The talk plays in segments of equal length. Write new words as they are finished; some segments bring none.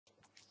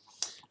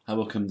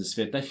Welcome to this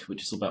video,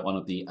 which is all about one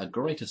of the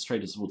greatest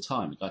traders of all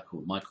time, a guy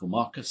called Michael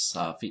Marcus,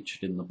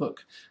 featured in the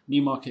book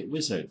New Market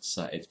Wizards,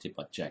 edited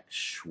by Jack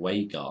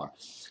Schwager.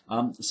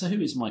 So who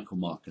is Michael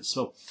Marcus?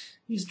 Well,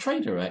 he's a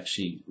trader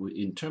actually.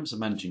 In terms of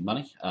managing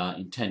money,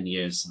 in 10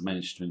 years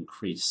managed to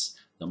increase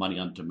the money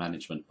under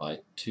management by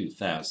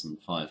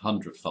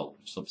 2,500-fold,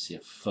 which is obviously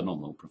a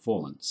phenomenal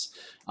performance.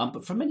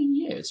 But for many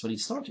years, when he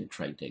started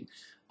trading,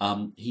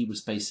 he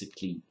was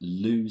basically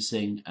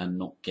losing and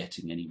not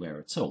getting anywhere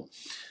at all.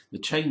 The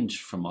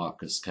change from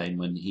Marcus came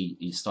when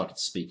he started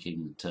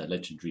speaking to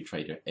legendary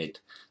trader Ed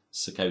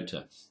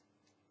Seykota.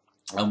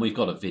 And we've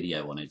got a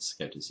video on Ed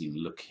Seykota, so you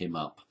can look him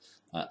up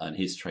and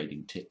his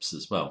trading tips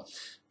as well.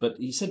 But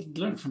he said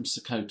he learned from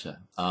Seykota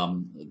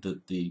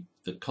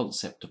the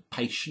concept of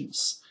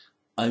patience,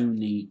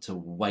 only to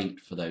wait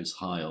for those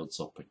high odds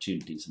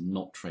opportunities and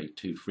not trade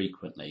too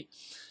frequently.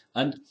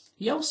 And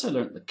he also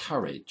learned the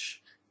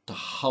courage to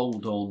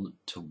hold on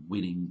to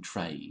winning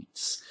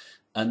trades.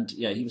 And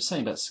yeah, he was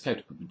saying about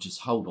Seykota could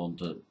just hold on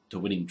to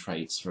winning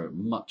trades for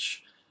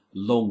much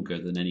longer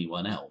than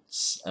anyone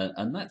else.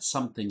 And that's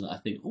something that I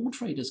think all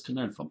traders can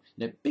learn from.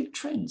 You know, big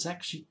trends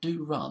actually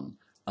do run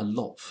a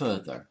lot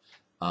further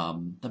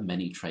than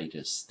many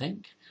traders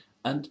think.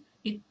 And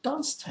it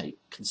does take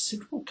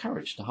considerable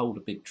courage to hold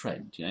a big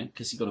trend, you know,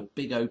 because you've got a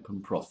big open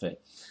profit.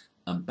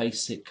 And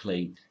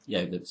basically, you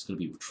know, there's going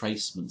to be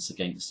retracements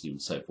against you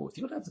and so forth.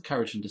 You've got to have the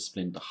courage and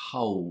discipline to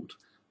hold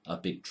a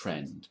big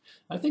trend.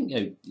 I think,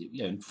 you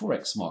know, in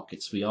Forex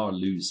markets, we are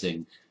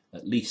losing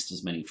at least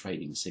as many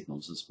trading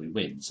signals as we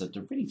win. So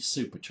to really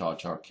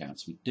supercharge our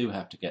accounts, we do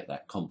have to get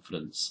that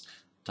confidence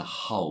to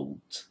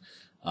hold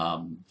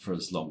for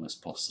as long as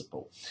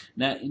possible.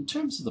 Now, in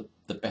terms of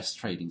the best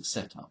trading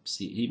setups,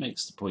 he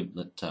makes the point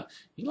that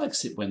he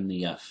likes it when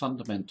the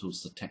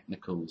fundamentals, the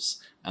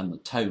technicals, and the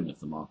tone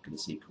of the market,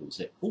 as he calls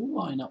it, all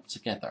line up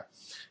together.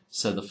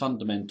 So the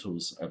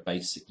fundamentals are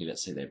basically,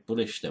 let's say they're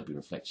bullish, they'll be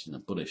reflecting a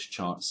bullish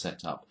chart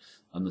setup,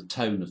 and the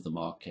tone of the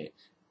market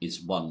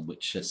is one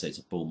which, let's say it's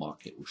a bull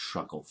market, will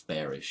shrug off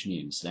bearish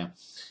news. Now,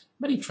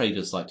 many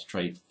traders like to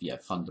trade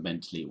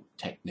fundamentally or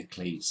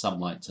technically. Some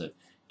like to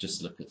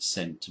just look at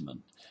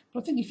sentiment.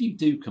 But I think if you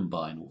do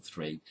combine all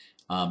three,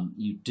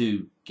 you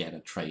do get a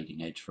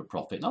trading edge for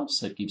profit, and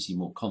also gives you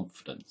more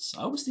confidence.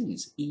 I always think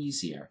it's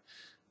easier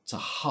to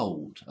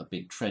hold a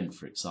big trend,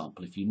 for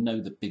example, if you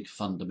know the big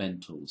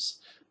fundamentals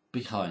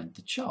behind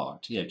the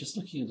chart. You know, just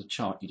looking at the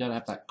chart, you don't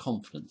have that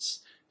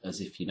confidence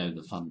as if you know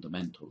the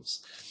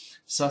fundamentals.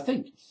 So I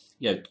think,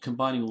 you know,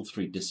 combining all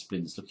three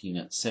disciplines, looking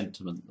at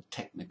sentiment, the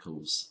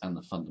technicals, and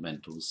the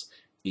fundamentals,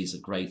 is a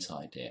great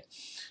idea.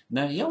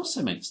 Now, he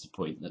also makes the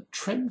point that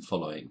trend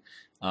following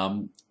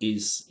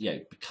is, you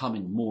know,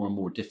 becoming more and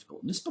more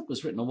difficult. And this book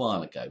was written a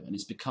while ago, and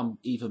it's become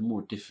even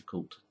more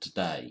difficult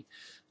today.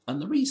 And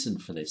the reason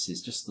for this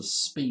is just the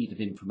speed of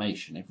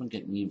information, everyone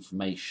getting the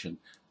information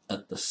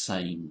at the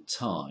same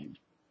time.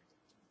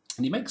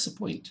 And he makes a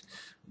point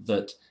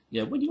that,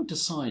 you know, when you're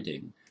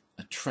deciding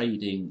a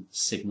trading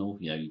signal,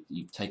 you know,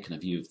 you've taken a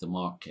view of the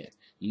market,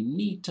 you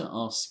need to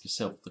ask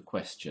yourself the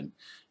question,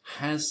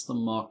 has the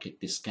market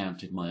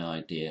discounted my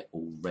idea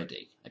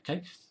already?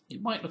 Okay,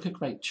 it might look a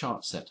great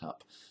chart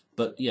setup,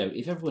 but you know,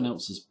 if everyone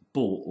else has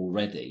bought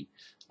already,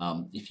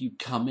 if you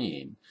come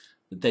in,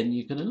 then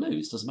you're going to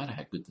lose. Doesn't matter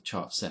how good the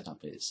chart setup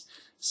is.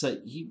 So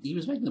he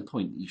was making the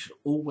point that you should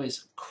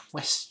always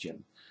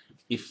question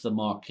if the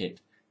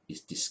market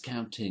is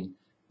discounting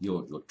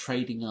your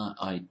trading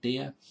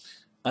idea,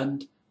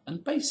 and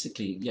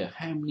basically, yeah,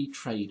 how many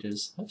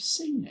traders have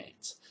seen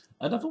it.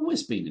 And I've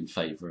always been in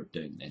favour of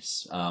doing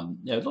this. You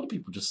know, a lot of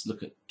people just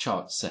look at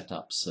chart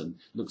setups and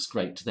it looks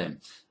great to them,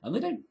 and they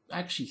don't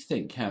actually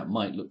think how it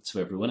might look to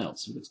everyone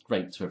else. If it looks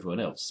great to everyone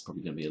else, it's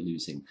probably going to be a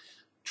losing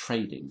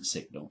trading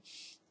signal.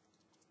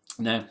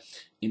 Now,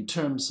 in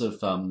terms of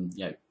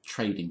you know,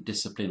 trading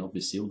discipline,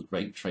 obviously all the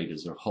great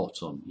traders are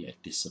hot on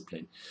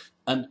discipline,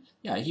 and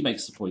yeah, he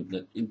makes the point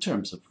that in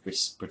terms of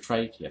risk per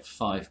trade,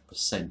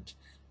 5%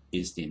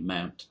 is the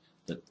amount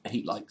that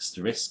he likes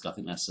to risk. I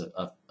think that's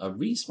a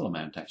reasonable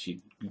amount,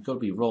 actually. You've got to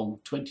be wrong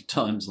 20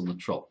 times on the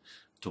trot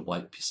to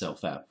wipe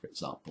yourself out, for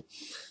example.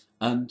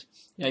 And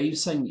yeah, he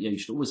was saying you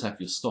should always have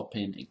your stop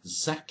in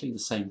exactly the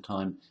same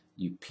time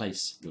you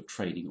place your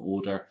trading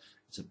order.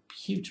 It's a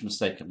huge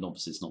mistake of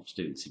novices not to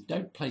do this. If you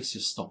don't place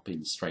your stop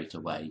in straight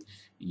away,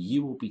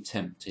 you will be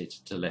tempted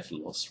to let a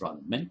loss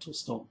run. Mental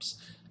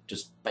stops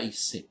just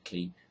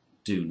basically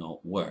do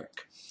not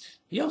work.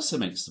 He also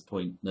makes the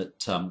point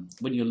that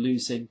when you're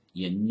losing,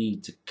 you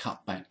need to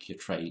cut back your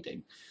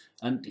trading.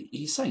 And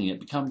he's saying it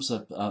becomes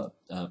a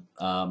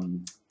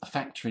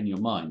factor in your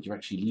mind. You're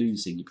actually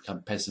losing, you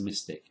become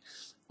pessimistic.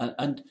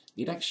 And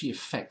it actually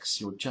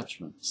affects your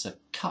judgment. So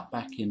cut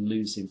back in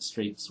losing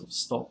streaks, or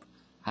stop,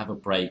 have a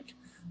break,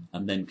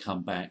 and then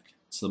come back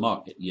to the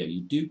market. You know, you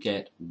do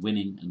get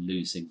winning and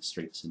losing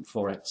streaks in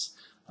Forex,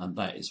 and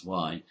that is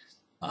why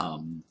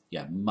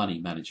money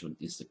management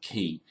is the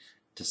key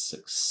to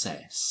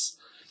success.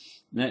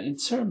 Now, in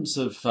terms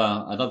of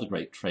another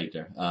great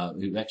trader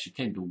who actually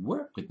came to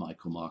work with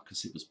Michael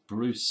Marcus, it was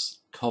Bruce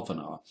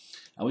Covenor.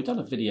 And we've done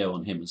a video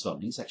on him as well.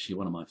 He's actually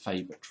one of my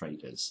favourite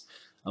traders.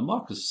 And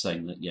Marcus was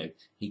saying that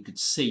he could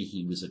see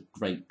he was a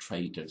great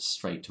trader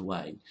straight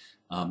away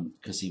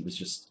because he was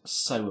just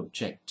so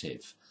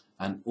objective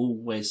and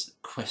always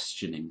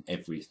questioning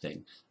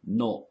everything,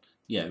 not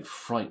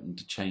frightened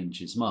to change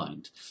his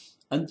mind.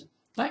 And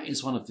that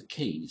is one of the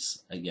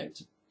keys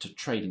to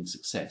trading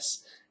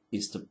success,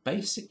 is to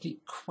basically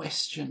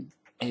question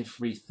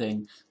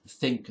everything,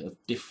 think of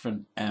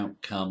different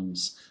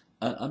outcomes,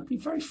 and be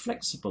very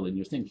flexible in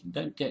your thinking.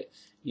 Don't get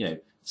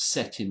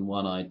set in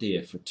one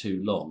idea for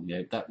too long.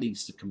 That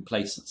leads to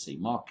complacency.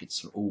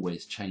 Markets are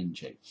always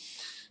changing.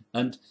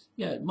 And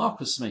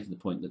Marcus was making the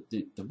point that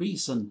the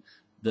reason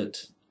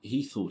that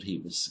he thought he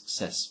was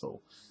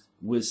successful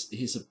was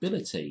his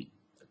ability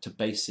to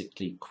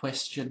basically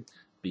question,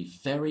 be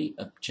very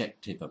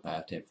objective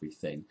about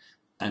everything,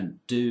 and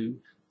do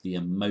the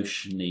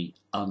emotionally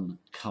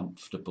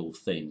uncomfortable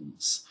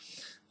things.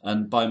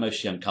 And by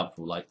emotionally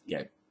uncomfortable, like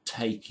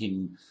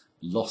taking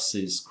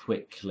losses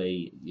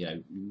quickly,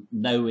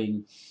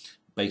 knowing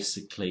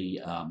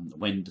basically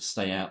when to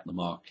stay out in the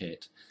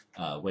market,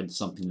 when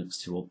something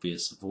looks too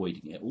obvious,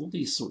 avoiding it, all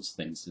these sorts of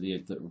things,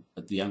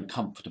 the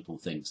uncomfortable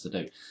things to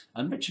do.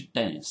 And Richard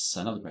Dennis,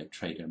 another great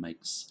trader,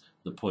 makes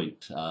the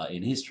point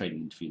in his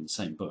trading interview in the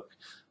same book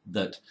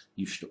that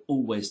you should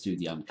always do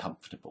the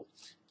uncomfortable.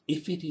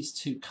 If it is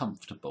too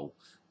comfortable,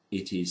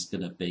 it is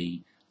going to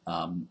be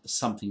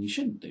something you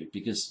shouldn't do,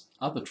 because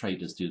other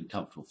traders do the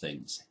comfortable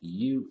things.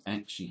 You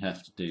actually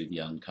have to do the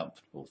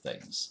uncomfortable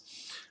things.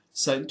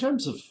 So in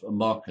terms of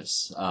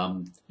Marcus,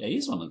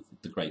 he's one of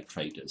the great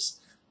traders,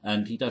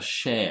 and he does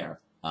share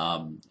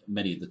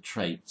many of the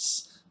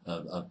traits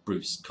of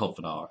Bruce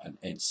Covenor and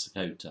Ed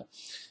Seykota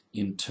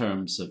in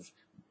terms of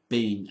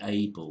being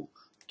able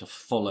to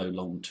follow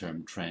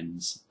long-term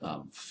trends,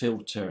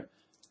 filter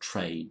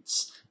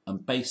trades,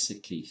 and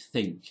basically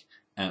think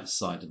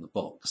outside of the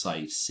box,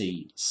 i.e.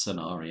 see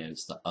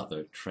scenarios that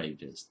other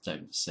traders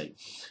don't see.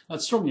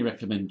 I'd strongly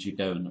recommend you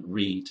go and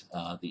read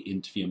the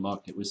interview in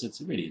Market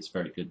Wizards. It really is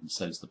very good, and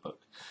so is the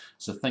book.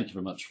 So thank you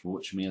very much for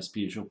watching me as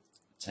usual.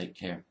 Take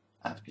care.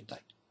 Have a good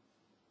day.